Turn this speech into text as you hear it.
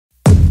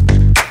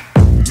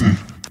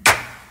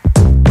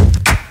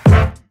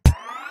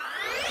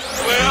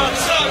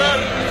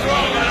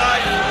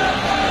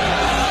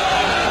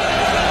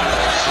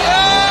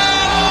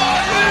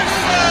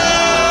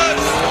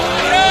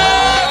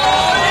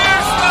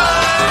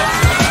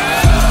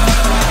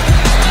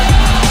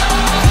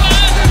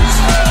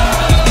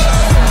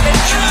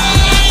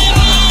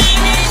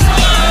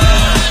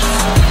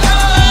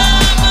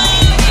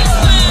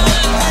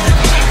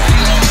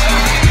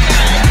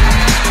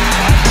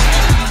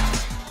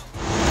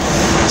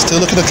to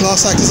look at the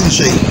class act, isn't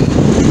she?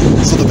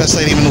 It's not the best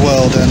stadium in the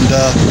world, and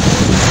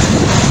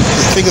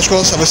fingers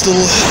crossed that we're still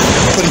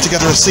putting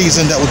together a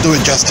season that will do it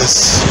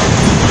justice.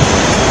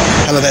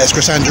 Hello there, it's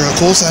Crisandro, of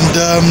course, and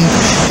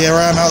here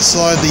I am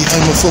outside the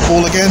home of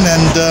football again,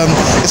 and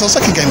it's our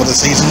second game of the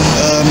season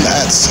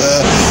at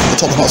the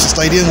Tottenham Hotspur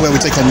Stadium, where we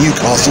take on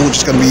Newcastle, which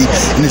is going to be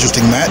an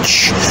interesting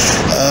match.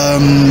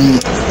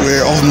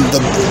 We're on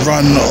the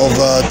run of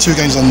 2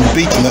 games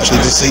unbeaten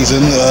actually this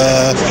season,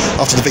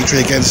 after the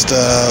victory against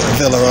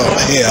Villa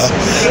here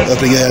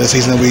opening of the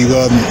season. We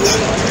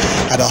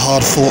had a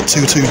hard-fought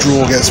 2-2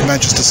 draw against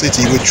Manchester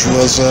City, which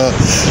was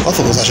I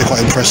thought was actually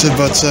quite impressive,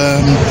 but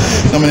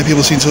not many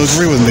people seem to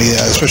agree with me,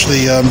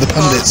 especially the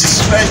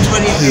pundits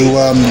who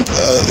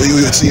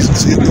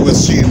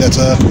assume that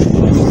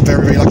we were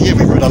very, very lucky.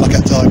 We were lucky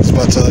at times,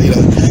 but you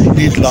know, you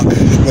need luck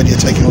when you're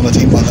taking on a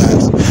team like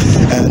that.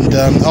 And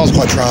I was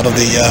quite proud of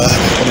the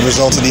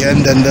result at the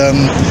end, and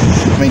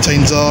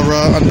maintains our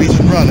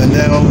unbeaten run. And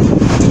now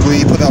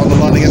we put that on the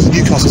line against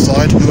the Newcastle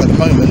side, who at the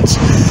moment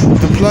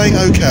have been playing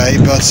okay,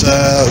 but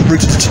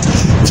rooted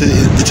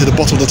to the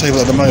bottom of the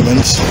table at the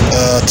moment.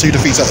 2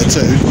 defeats out of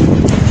 2.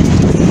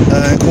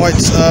 Quite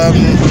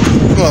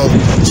well,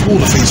 small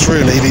defeats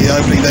really. The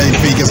opening day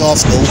defeat against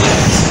Arsenal,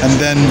 and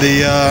then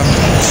I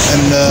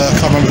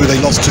can't remember who they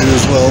lost to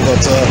as well,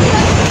 but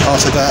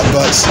after that,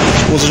 but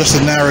it was just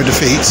a narrow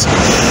defeat,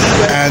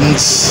 and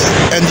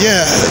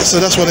yeah, so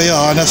that's where they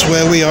are, and that's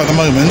where we are at the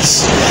moment.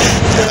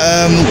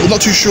 We're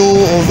not too sure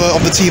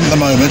of the team at the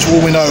moment.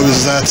 All we know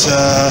is that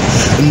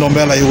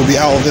Ndombele will be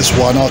out of this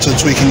one after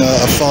tweaking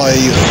a thigh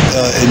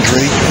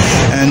injury,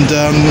 and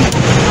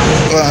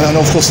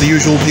of course the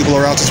usual people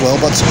are out as well,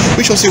 but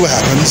we shall see what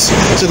happens.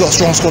 Still got a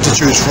strong squad to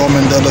choose from,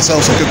 and Lo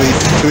Celso could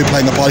be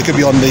playing a part. He could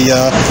be on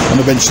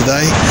the bench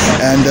today,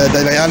 and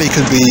Dele Alli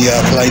could be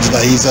playing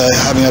today. He's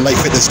having a late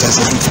fitness test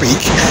as we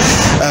speak,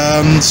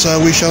 so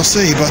we shall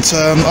see. But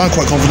I'm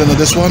quite confident of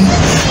this one.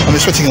 I'm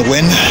expecting a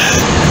win,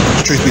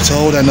 truth be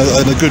told, and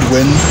a good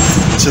win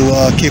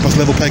to keep us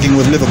level pegging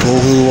with Liverpool,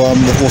 who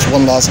of course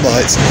won last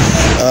night.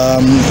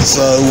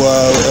 So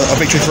a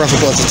victory for us will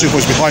put us 2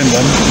 points behind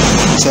them.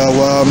 So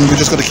we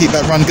just got to keep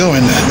that run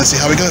going. Let's see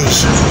how it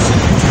goes.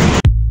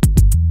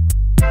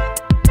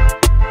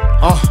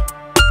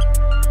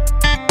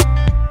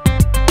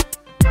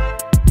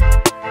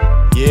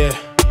 Yeah.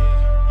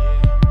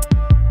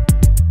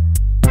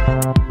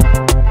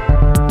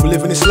 We're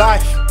living this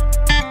life,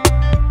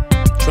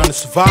 trying to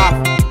survive.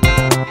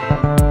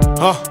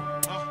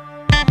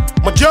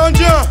 My John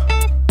John,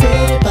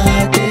 day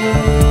by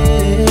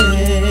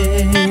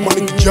day, my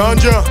nigga John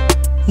John,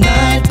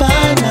 night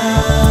by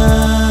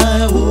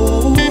night.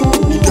 Oh,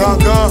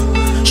 gone.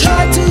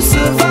 try to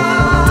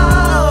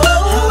survive.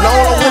 Now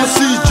all I wanna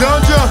see is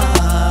John John,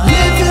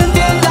 Living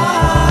the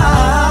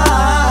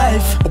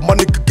life, but my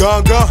nigga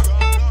gone.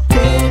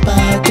 day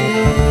by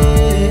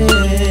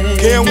day.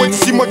 Can't wait to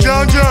see my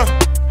John John.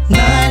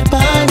 Night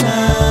by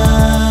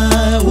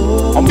night.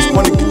 Oh, I miss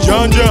my nigga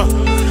John John.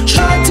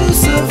 try to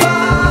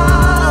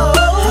survive.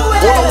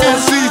 All I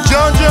wanna see is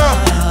John John.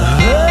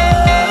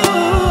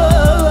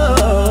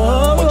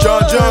 My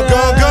John John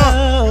gone.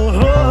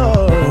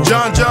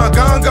 John John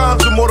gone.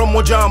 Tomorrow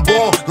more John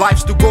born. Life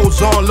still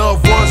goes on.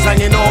 Loved ones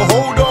hanging on.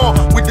 Hold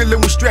on. We're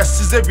dealing with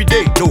stresses every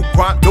day. No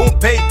crime, don't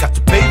pay. Got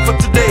to pay for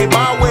today.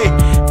 My way.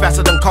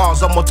 Faster than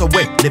cars, I'm on the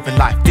way. Living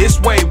life this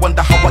way.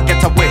 Wonder how I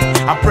get away.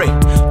 I pray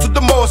to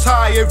the Most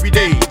High every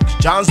day.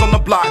 John's on the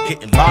block,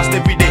 getting lost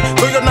every day.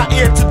 Though you're not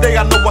here today,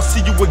 I know I'll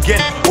see you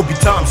again. Hope your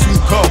time soon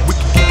come, we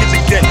can kick it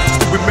again.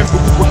 Still remember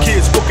we were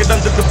kids, walking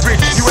under the bridge.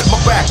 You at my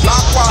back,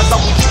 likewise I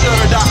was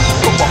stirred out.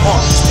 From my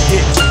heart, used to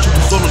hear that you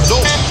was all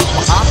alone.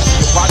 My eye,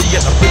 your body,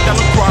 and I break down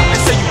and cry.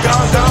 They say you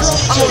gone.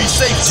 I know you're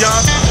safe,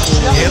 John.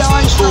 Yeah,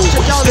 that's cool,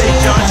 but you stay,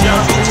 John.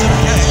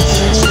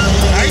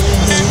 Right?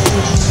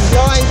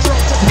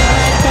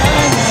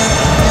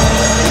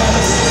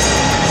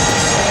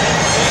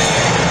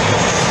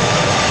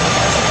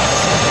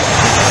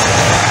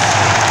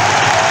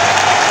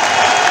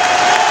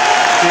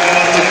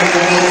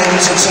 Welcome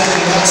to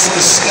Tottenham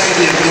Hotspur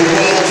Stadium, the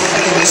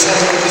world-famous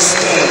home of the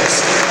Spurs.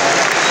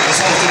 This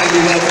afternoon we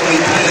welcome the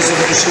players,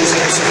 officials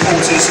and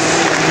supporters of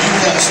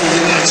Newcastle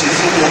United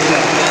Football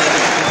Club.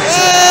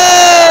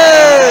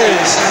 Hey!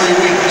 Harry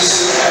Winks.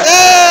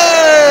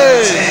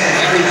 Hey! 10,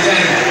 Harry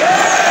Kane.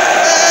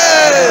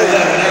 Hey!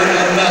 11,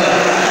 Aaron Mella.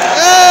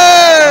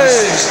 Hey!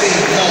 16,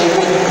 Carl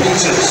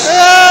Walker-Peters.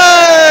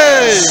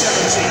 Hey!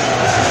 17.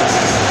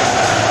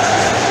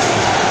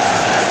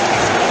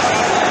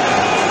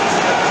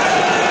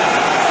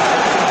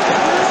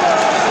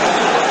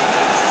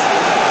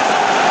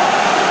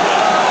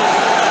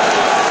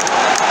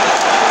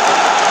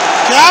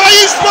 How are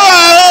you,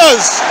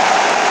 Spurs?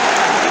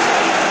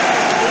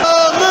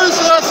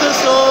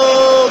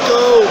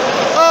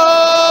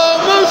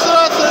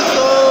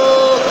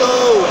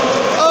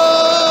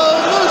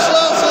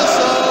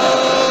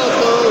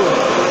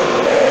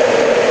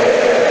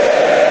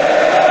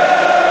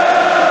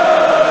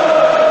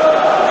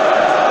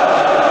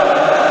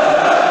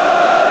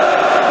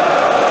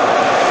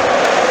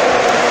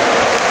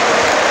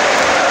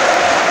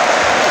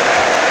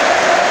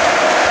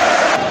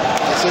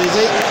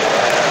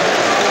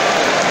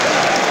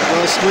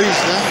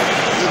 squeeze there.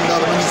 Didn't have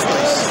him in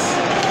space.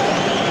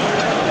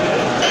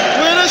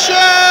 Win a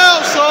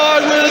shelf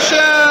side, win a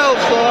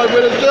shelf side,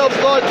 win a shelf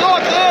side,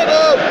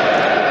 Tottenham!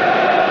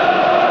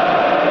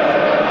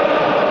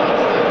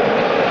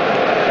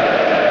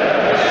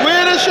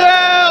 Win a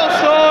shelf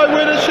side,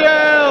 win a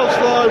shelf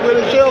side, win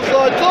a shelf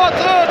side,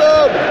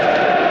 Tottenham!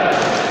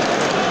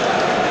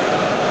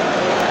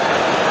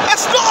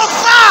 That's not a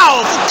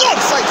foul! For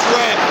God's sake,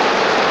 ref!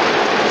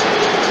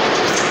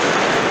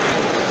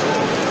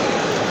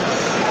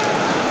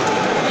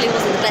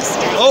 Wasn't the best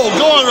game. Oh,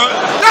 go on, right?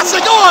 That's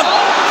it, go on!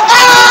 Oh!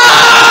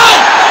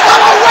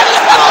 Come on, win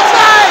this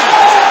penalty!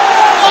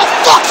 Oh,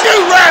 fuck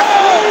you, ref!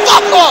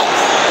 Fuck off!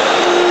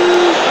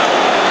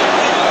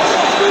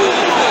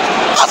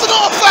 That's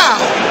not a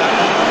foul!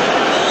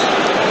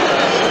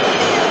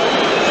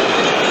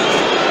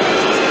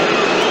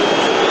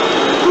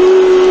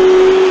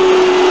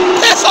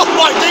 Piss off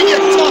my thing, you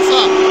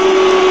tosser!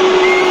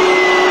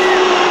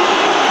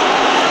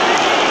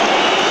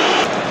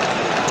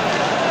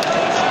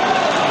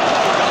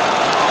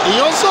 Are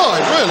you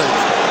onside, really?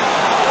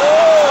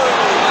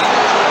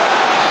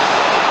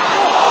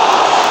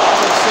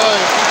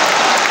 Offside.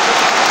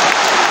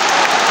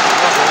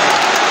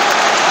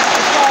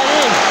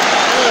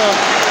 Yeah.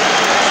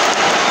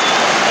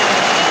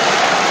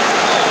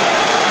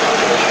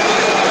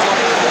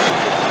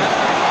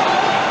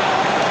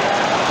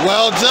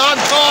 Well done,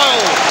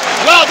 Kyle!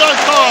 Well done,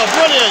 Kyle!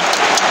 Brilliant!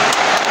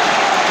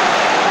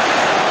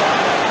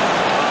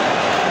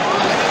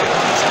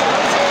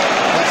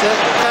 That's it.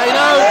 Okay,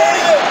 no.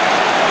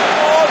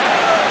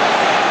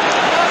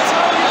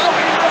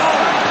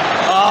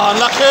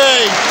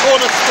 Unlucky!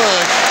 Corner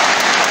Spurs.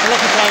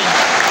 Unlucky Kane.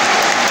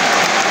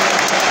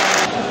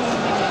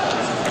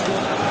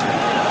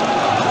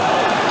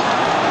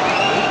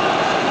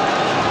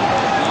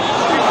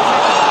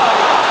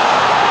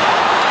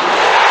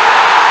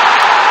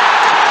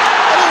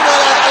 I don't know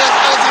how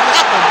that's even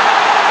happened.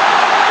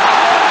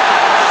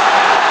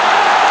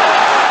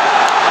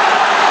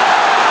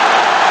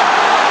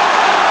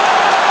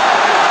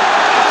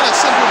 What a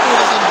simple ball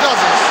doesn't does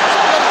this. It's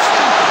bloody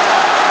stupid.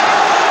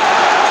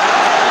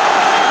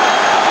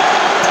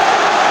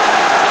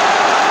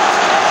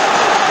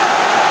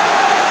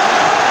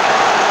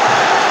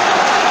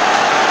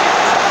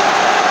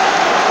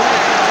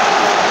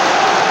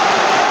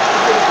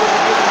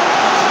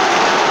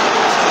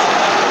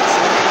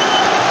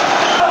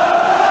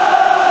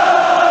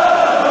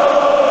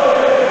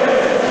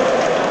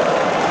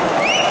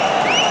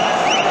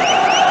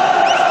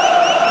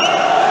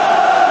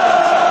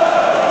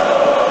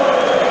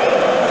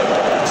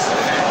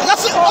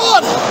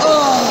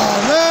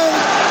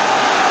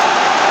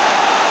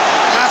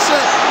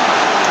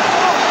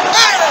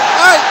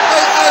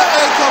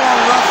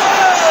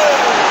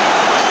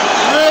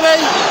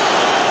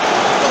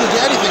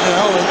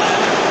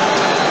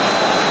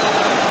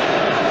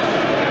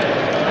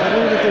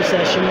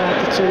 Possession had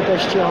the two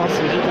best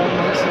chances, you don't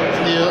make sense.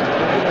 Yeah,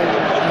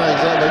 no,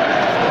 exactly.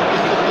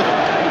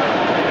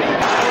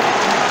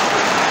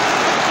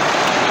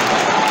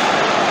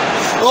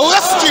 Oh,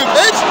 that's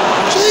stupid!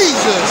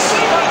 Jesus!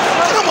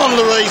 Come on,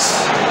 Lloris!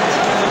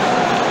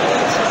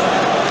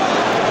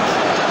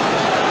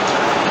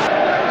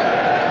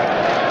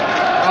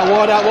 Oh,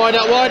 wide out, wide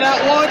out, wide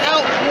out, wide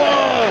out!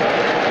 Whoa!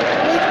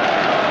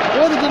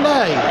 Why the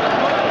delay?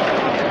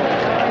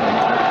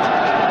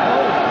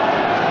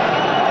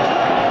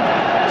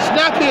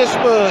 Snappier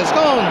Spurs,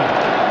 come on.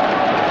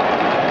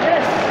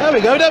 There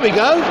we go, there we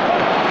go.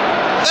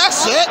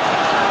 That's it.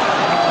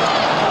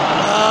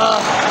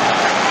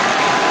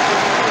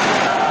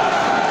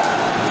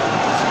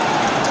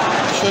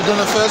 Should have done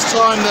the first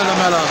time then,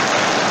 Lamella.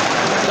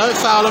 Don't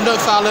foul him, don't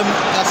foul him.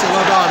 That's it,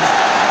 well done.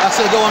 That's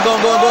it, go on, go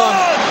on, go on, go on.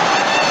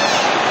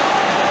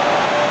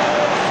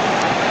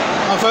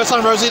 Oh, first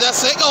time, Rosie,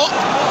 that's it, go on.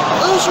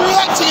 Who's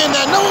reacting in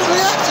there? No one's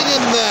reacting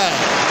in there.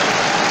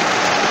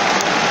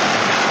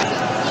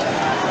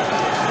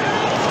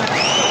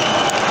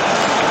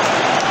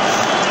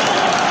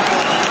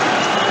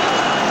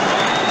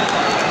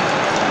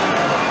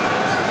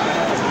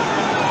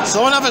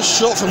 Someone have a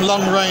shot from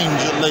long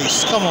range at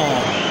least. Come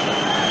on.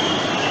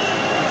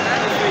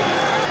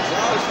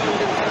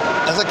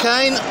 There's a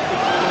Kane.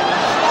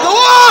 Go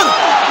on!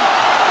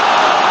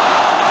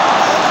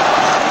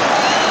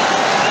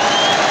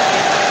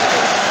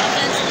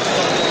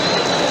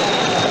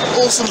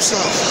 Awesome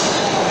stuff.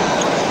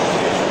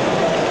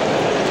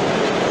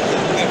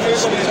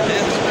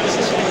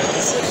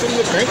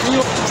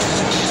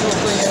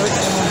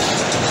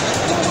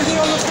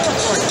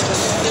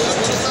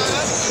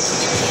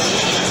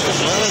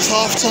 Well, it's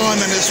half time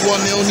and it's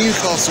 1-0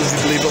 Newcastle, if you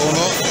believe it or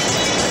not.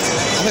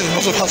 think it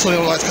must have had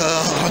something like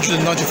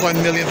 195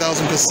 million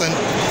thousand%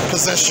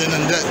 possession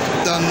and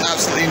done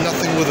absolutely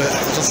nothing with it.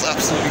 It's just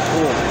absolutely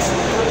poor.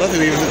 I don't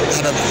think we even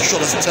had a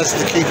shot to test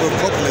the keeper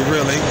properly,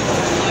 really.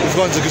 We've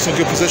gone into some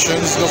good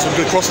positions, got some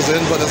good crosses in,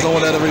 but there's no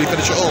one there to really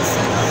finish it off.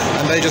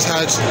 And they just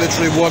had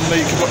literally one,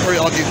 you could probably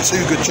argue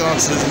 2 good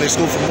chances, and they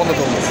scored from one of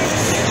them.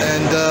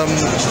 And,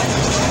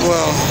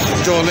 well,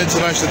 Joel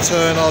Linton managed to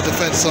turn our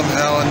defence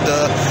somehow and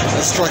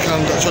strike the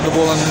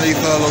ball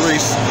underneath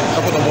Lloris.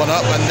 I put them one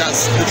up, and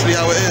that's literally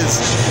how it is.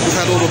 We've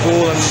had all the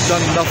ball and done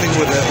nothing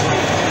with it.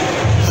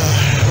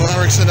 Well,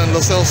 Ericsson and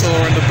Lo Celso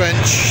are on the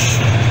bench.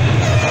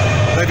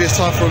 Maybe it's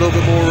time for a little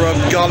bit more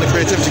garlic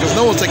creativity, because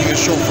no one's taking a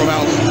shot from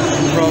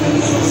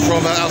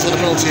outside the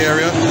penalty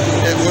area.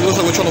 It looks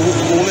like we're trying to walk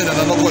the ball in, and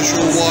I'm not quite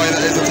sure why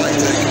that is a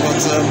tactic.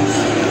 But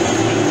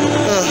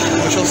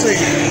we shall see.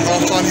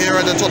 Half time here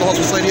at the Tottenham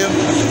Hotspur Stadium.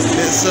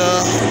 It's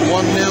 1-0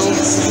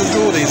 to the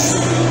Geordies.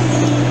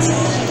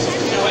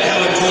 How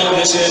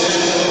important is it,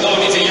 not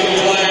only for young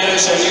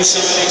players or new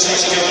signings,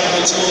 to go out on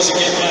the tours and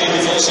get playing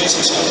before the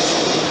season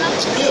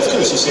starts? Yeah, of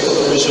course, it's a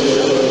confirmation of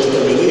the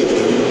Premier League.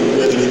 We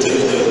really need to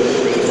hit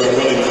the ground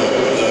running now.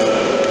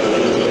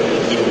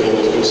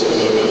 Liverpool, of course, at the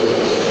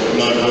moment,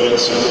 9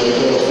 points, and we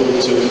can't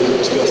afford to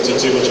go to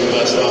too much of a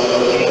bad start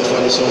and not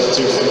find ourselves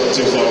too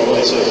far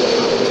away. So,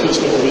 of course,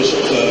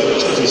 confirmation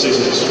for the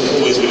season has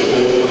always been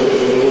important,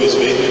 it will always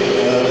be.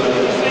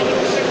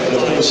 And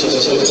of course, as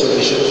I said, it's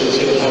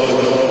getting harder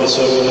and harder,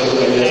 so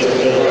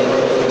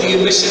do you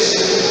miss it?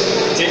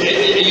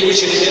 Are you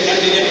wishing to get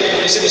back again?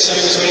 Is it the same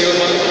as when you were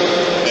playing?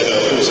 Yeah, no,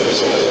 of course it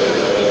is.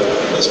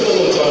 It's been a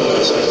long time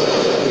now, so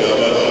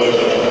I'm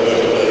overplaying.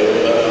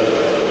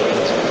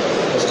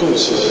 Of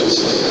course,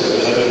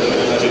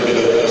 having been a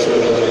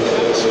footballer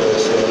for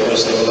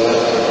most of my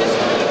life,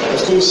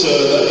 of course,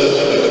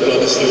 the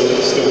blood is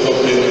still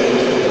pumping, and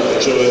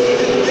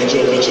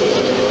enjoy watching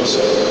it.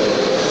 So,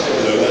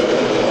 my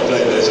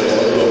playing days are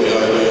long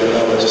behind me, and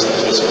now I just have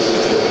to get with it.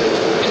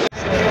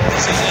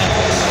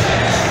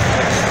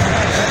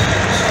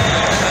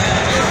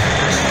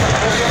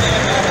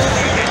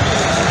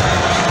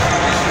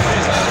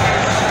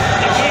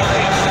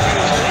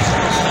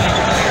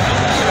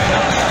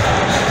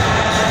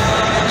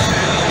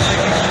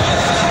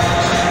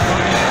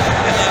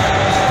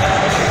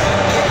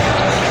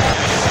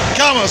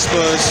 Come on,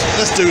 Spurs,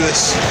 let's do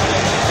this.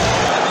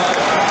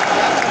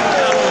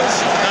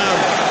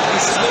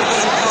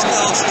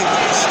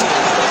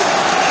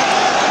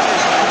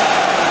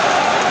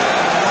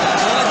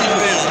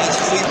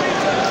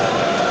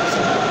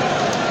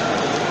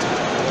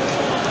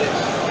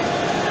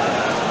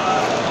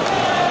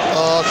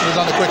 Oh, should have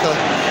done it quicker.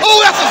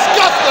 Oh, that's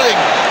disgusting!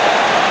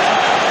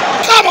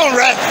 Come on,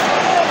 ref!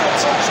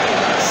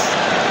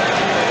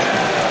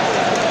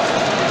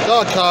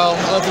 God, Kyle,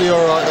 hopefully you're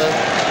alright there.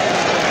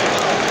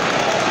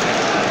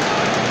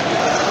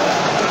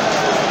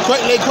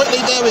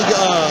 Quickly, there we go.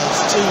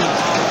 It's 2. I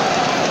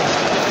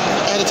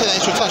had to take that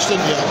extra touch,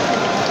 didn't you?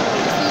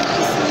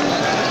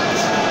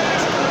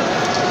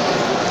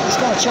 He's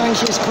got to change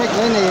this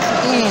quickly, isn't he?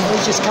 He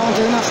just can't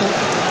do nothing.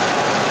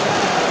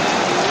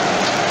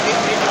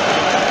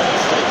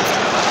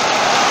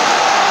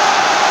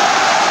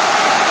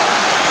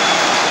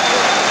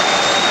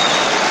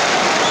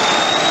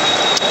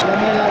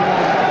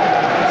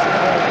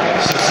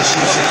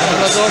 Substitution for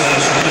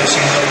Spurs,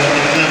 replacing number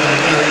 11,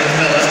 Eric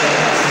Miller.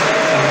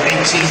 18,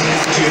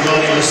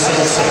 Giovanni Lo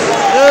Celso.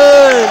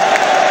 Yay!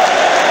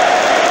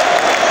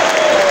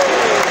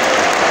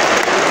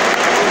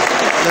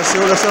 Let's see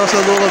what Lo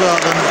Celso's all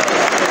about then.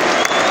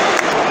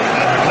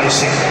 And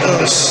replacing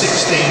number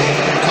 16,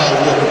 Kyle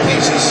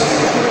Walker-Peters.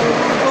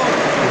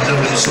 With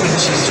number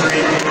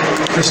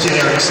 23, Christian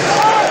Eriksen.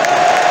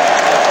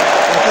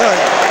 Okay.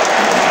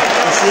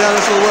 Let's see how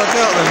this will work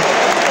out then.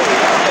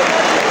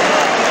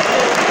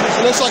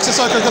 It looks like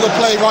Crisandro going to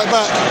play right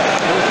back.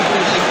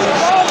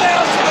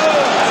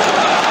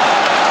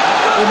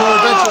 We're more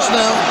adventurous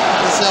now.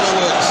 Let's see how it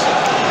works.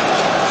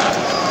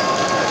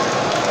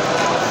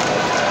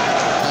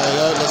 There you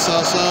go, Lo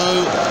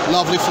Celso.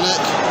 Lovely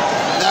flick.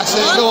 That's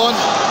it, go on.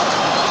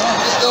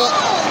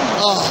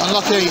 Oh,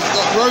 unlucky.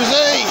 Got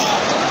Rosie.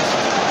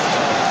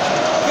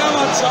 Come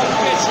on, Tom.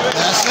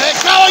 That's it.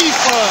 Go on, you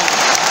Spurs.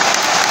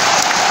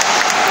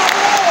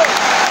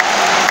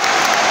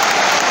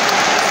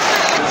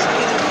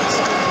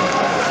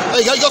 There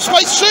you go, you got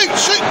space. Shoot.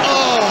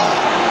 Oh.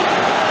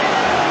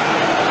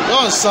 Go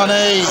on,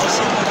 Sonny.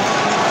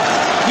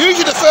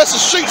 Usually the first to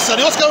shoot,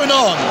 Sonny. What's going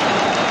on?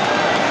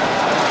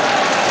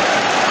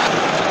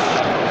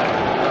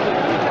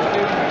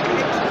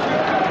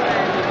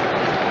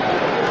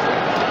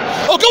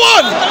 Oh, go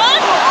on!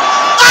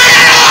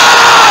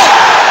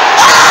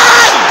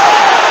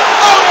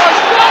 Oh my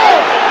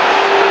God!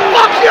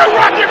 Fuck you,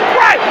 rocket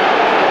prick!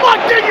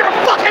 Fuck you, you're a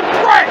fucking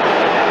prick!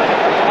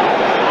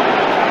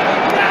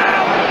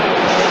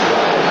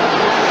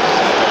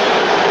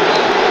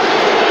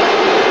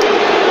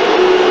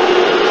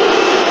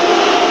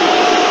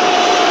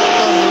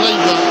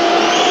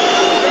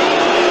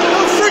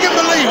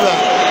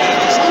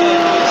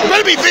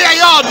 Be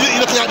VAR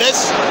looking like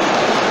this.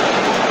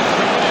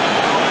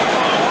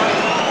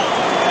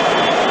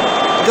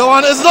 Go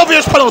on, it's an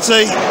obvious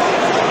penalty. I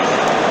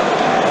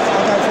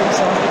don't think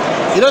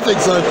so. You don't think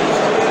so? I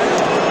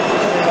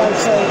don't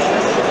say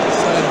that.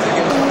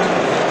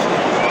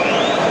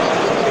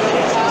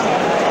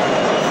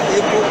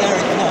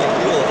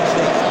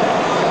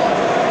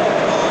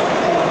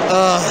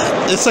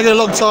 It's taking a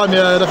long time,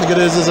 yeah, I don't think it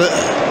is it?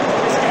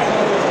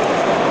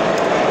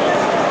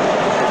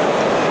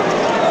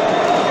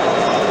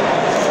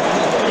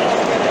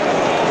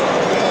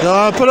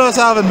 No, put us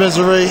out of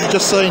misery,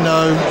 just say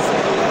no.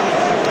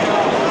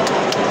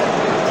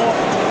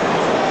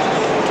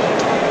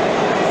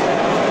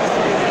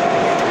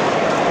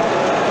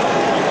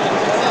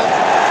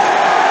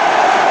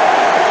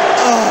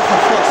 Oh, for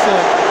fuck's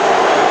sake.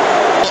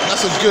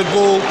 That's a good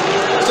ball.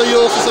 So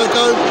yours,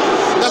 Sissoko.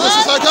 That's a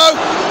Sissoko.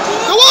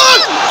 Go on!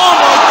 Oh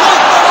my God,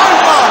 get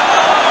over!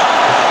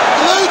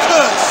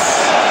 Lucas!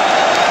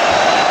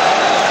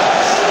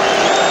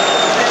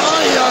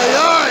 Ay, ay,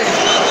 ay!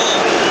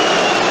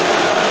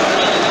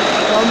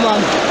 One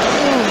run.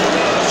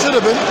 Should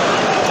have been.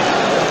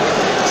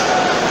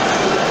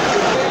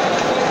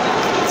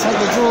 Take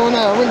the draw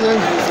now, wouldn't you?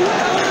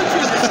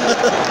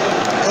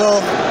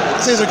 Well,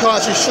 since we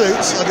can't actually shoot,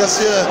 I guess,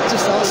 yeah.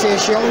 Just like to see a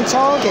shot on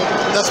target.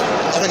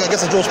 I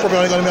guess the draw's probably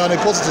only going to be only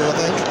positive, I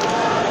think.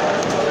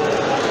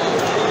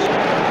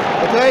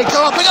 Okay,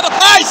 come on, pick up the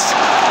pace!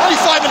 Only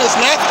 5 minutes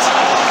left.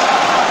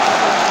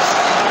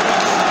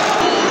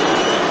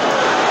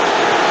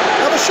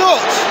 Have a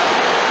shot.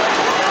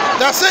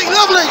 That's it,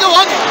 lovely, go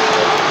on.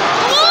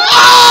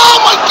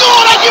 Oh my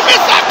God, how you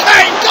missed that,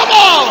 Kane? Come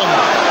on!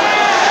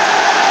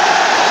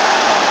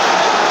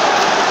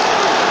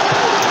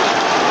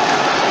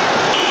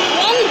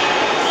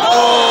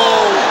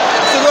 Oh,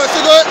 still got it,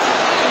 still got it.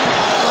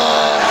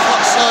 Oh,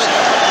 fuck's sake.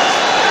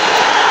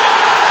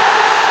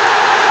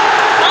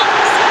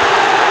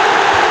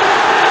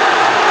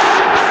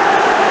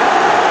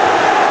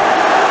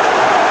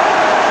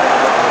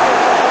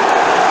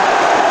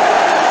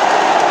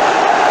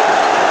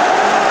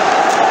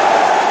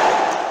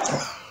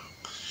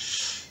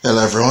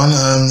 Hello everyone,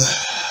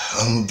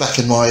 I'm back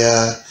in my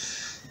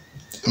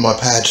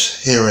pad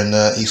here in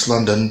East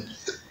London.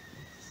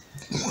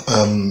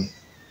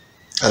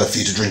 Had a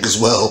few to drink as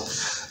well.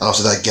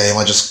 After that game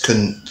I just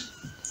couldn't,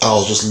 I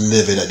was just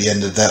livid at the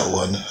end of that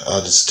one.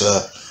 I just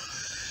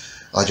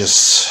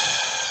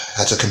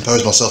had to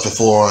compose myself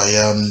before I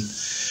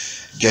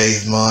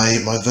gave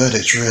my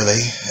verdict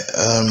really.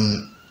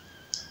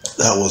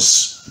 That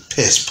was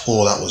piss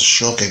poor, that was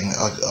shocking.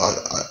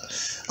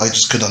 I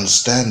just couldn't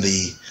understand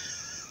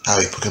how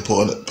he could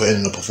put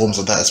in a performance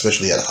of that,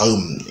 especially at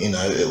home. You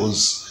know, it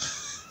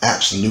was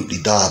absolutely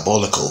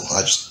diabolical.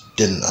 I just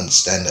didn't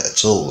understand it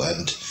at all.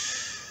 And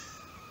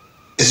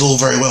it's all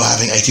very well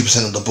having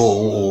 80% of the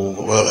ball,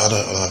 or well,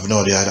 I have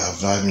no idea. I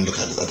haven't looked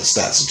at the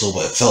stats at all,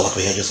 but it felt like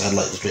we had just had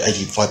like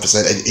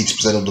 85%,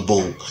 80% of the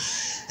ball,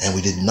 and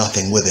we did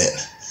nothing with it.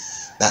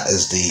 That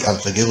is the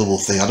unforgivable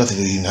thing. I don't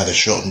think we even had a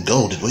shot on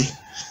goal, did we?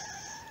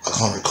 I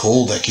can't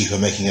recall their keeper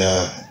making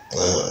a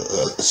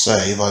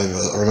save. I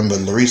remember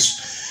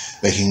Lloris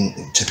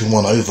tipping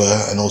one over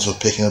and also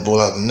picking a ball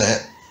out of the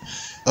net.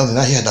 Other than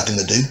that, he had nothing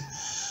to do.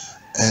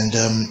 And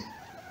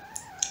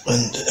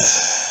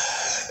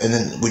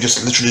then we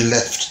just literally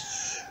left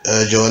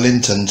Joe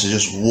Linton to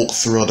just walk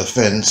through our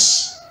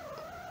defence.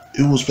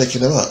 Who was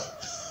picking him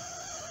up?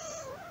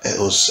 It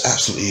was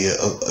absolutely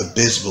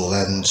abysmal,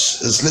 and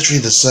it's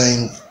literally the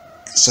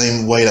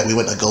same way that we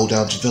went a goal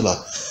down to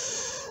Villa.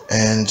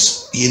 And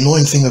the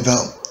annoying thing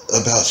about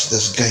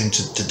this game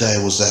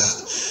today was that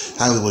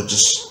how we were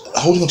just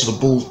holding onto the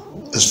ball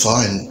is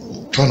fine.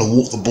 Trying to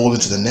walk the ball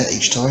into the net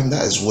each time,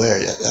 that was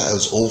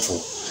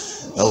awful.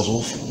 That was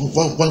awful.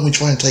 Why don't we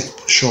try and take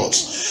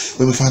shots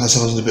when we find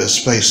ourselves in a bit of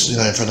space, you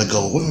know, in front of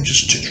goal? Why don't we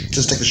just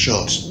take a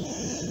shot?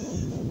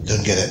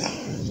 Don't get it.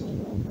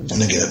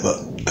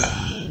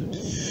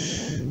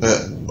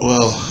 But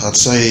well, I'd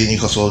say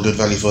Newcastle were good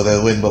value for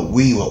their win, but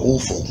we were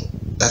awful.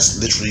 That's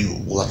literally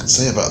all I can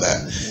say about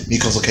that.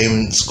 Newcastle came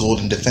and scored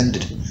and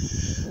defended,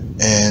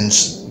 and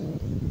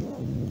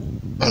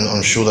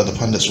I'm sure that the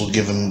pundits will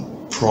give them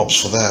props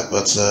for that.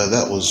 But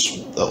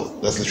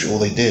that's literally all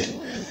they did,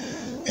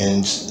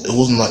 and it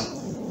wasn't like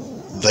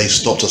they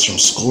stopped us from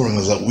scoring. It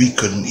was like we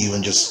couldn't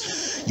even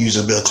just use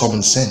a bit of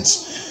common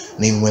sense.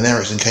 And even when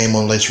Eriksen came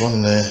on later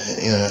on,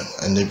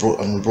 and we brought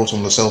on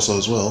Lo Celso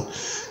as well,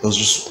 it was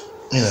just,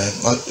 you know,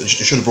 it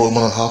should have brought him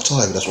on at half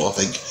time. That's what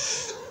I think.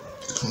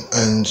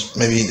 And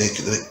maybe they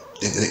could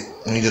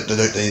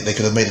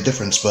have made a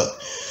difference, but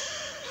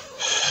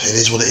it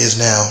is what it is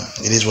now.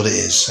 It is what it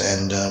is,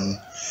 and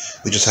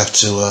we just have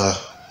to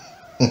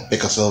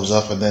pick ourselves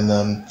up and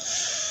then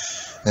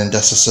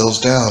dust ourselves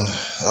down.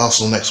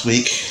 Arsenal next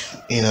week,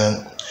 you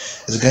know,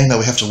 is a game that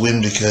we have to win,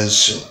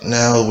 because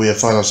now we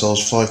find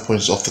ourselves 5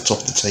 points off the top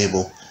of the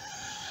table,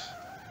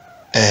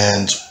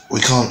 and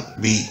we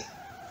can't be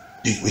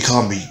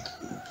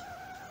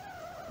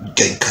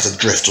getting cut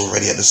adrift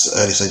already at this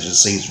early stage of the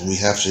season. We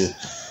have to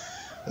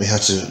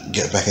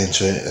get back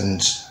into it,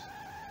 and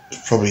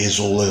probably is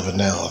all over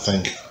now, I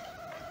think.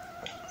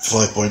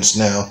 5 points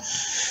now,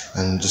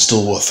 and there's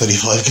still, what,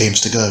 35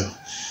 games to go.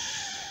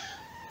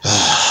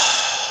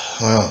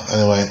 Well,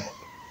 anyway,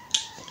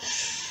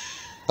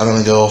 I'm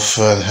going to go off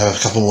and have a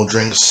couple more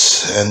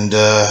drinks, and,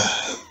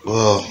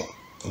 well,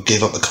 I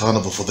gave up the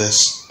carnival for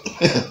this.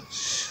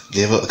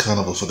 Gave up the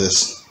carnival for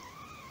this.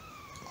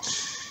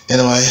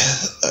 Anyway,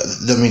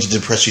 don't mean to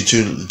depress you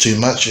too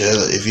much.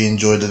 If you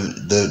enjoyed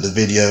the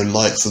video,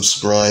 like,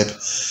 subscribe,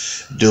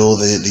 do all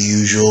the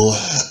usual,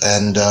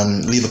 and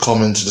leave a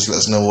comment to just let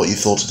us know what you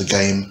thought of the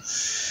game.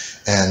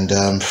 And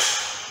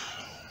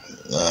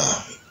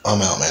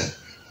I'm out, man.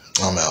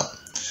 I'm out.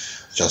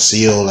 Just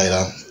see you all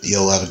later. You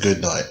all have a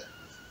good night.